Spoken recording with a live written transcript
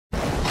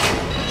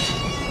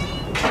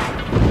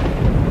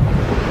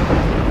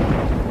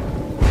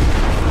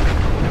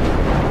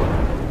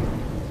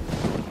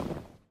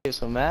get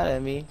so mad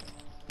at me.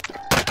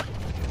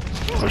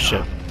 Oh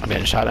shit, I'm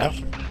getting shot at.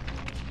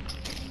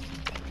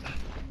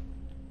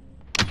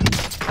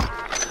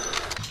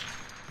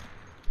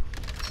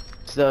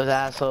 It's those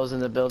assholes in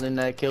the building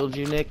that killed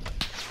you, Nick?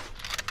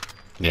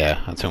 Yeah,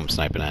 that's who I'm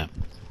sniping at.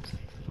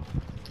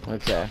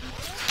 Okay.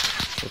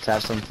 Let's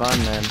have some fun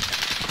then.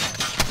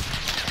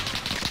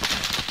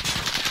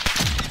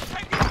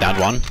 Downed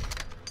one.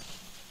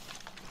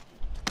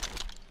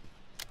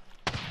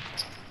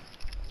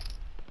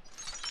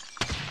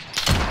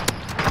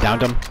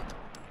 Downed him.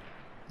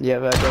 Yeah,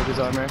 but I broke his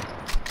armor.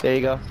 There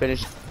you go,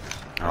 finished.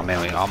 Oh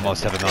man, we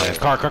almost have a million.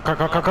 Car.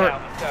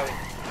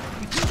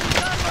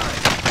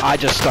 I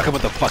just stuck him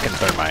with the fucking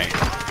thermite.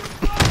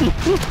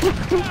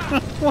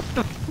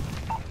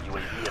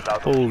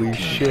 Holy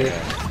shit.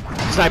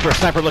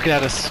 Sniper looking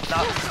at us.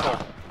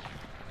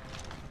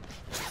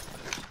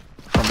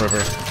 From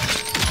river.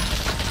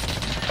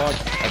 Fuck,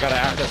 I gotta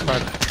access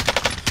card.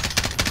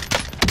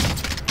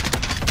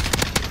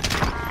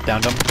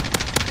 Downed him.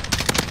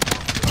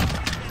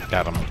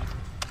 Got him.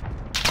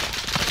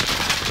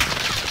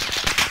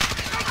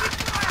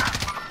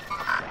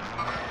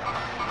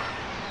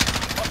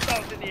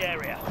 Hostiles in the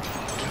area.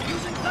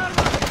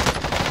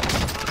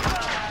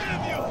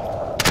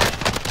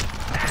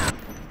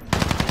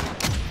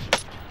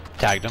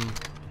 Tagged him.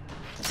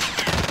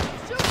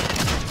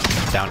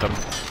 Downed him.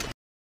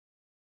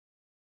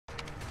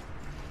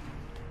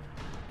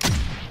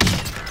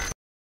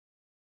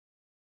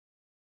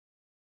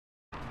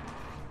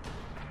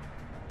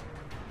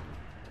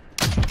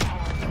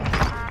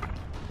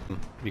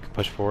 You can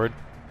push forward.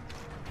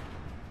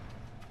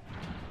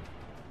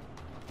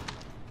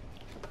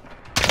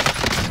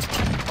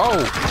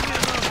 Oh!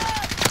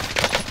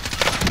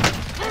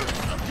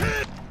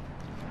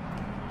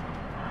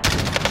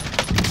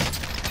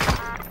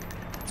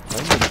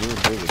 I'm gonna do a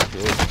bit of a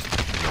kill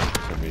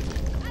for some reason.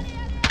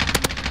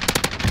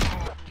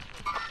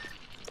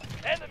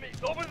 Enemies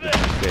over there.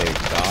 Say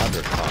God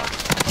or cock?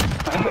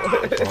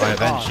 Well, I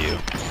avenge you.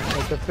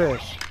 It's a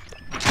fish.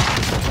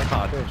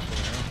 God. Fish,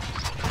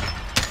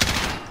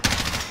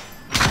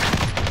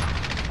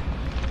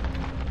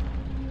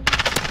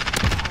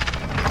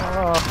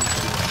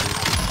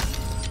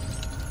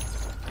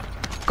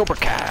 Cobra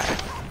Kai.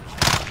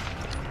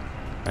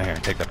 Right here,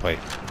 take that plate.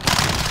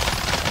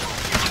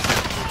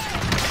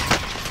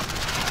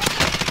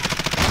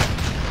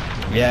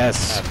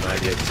 Yes. I have no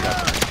idea what's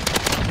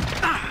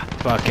happening.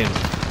 Fucking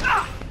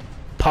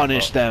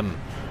punish them.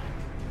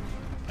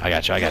 I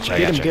got you. Get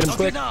him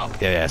quick.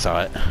 Yeah, I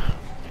saw it.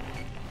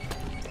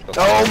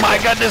 Oh my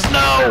goodness,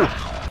 no!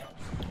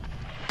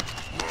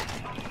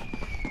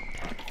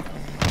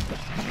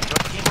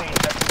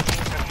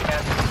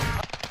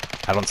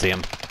 I don't see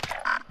him.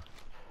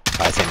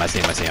 I see him.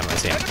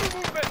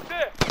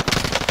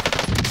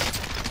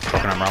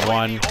 Broken armor on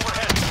 1.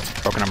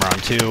 Broken armor on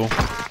 2.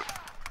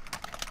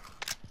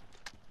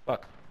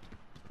 Fuck.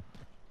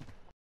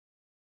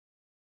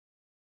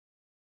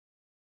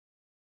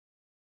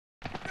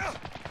 I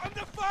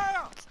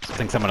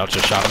think someone else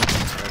just shot him.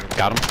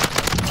 Got him.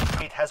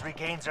 It has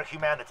regained their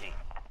humanity.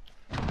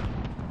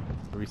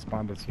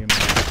 Respawn as human.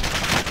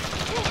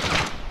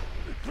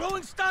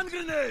 Throwing stun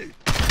grenade.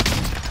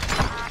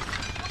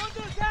 I'm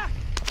under attack.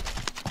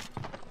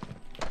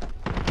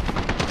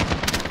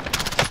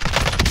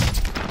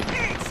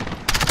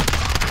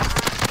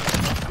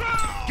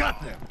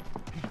 Got them.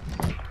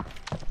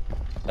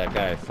 That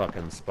guy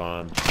fucking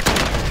spawned.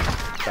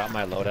 Got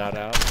my loadout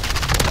out.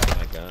 Got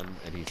my gun,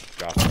 and he's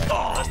dropped right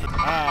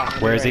behind me.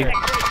 Where is he?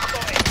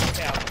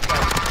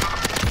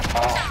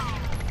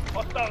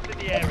 Hostiles in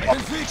the area. I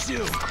can fix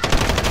you.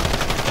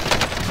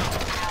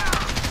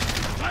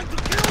 Time to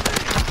kill me.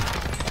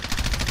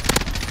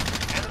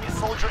 Enemy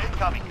soldier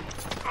incoming.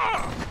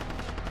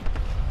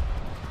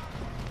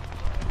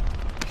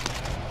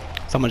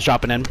 Someone's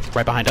dropping in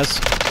right behind us.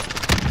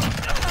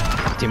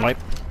 Team wipe.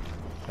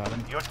 Got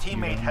him. Your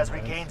teammate has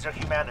regained their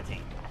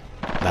humanity.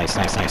 Nice.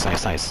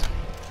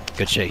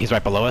 Good shit. He's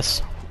right below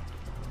us.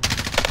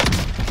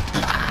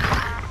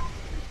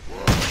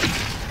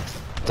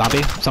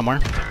 Zombie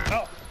somewhere.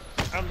 Oh,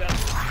 I'm down.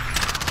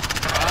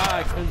 Ah,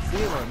 I couldn't see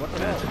him. What the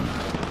hell?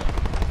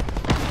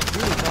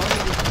 They're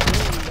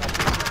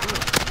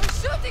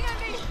shooting at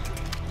me!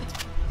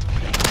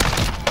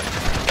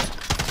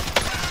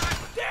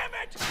 Damn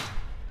it!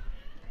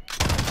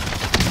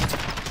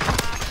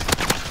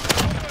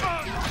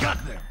 Got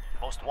them.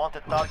 Most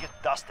wanted target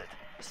dusted.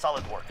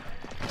 Solid work.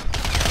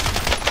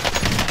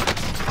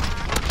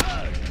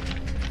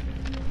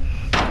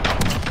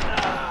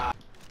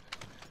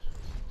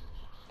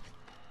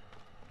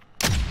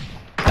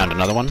 Downed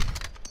another one.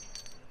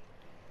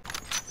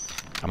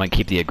 I'm gonna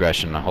keep the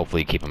aggression and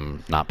hopefully keep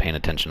him not paying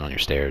attention on your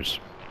stairs.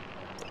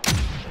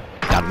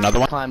 Downed another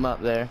one. Climb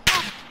up there.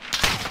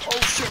 Oh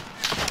shit!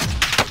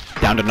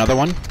 Downed another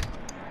one.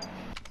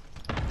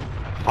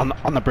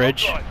 On the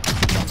bridge.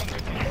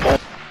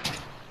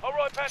 All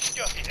right,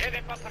 passenger.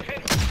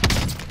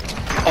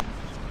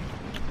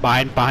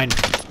 Behind.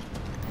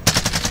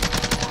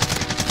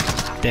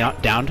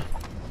 Downed.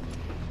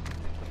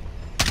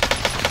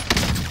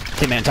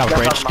 Team man top of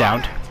bridge,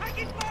 downed.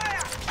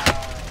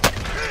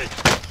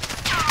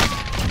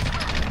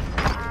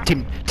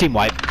 Team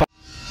white.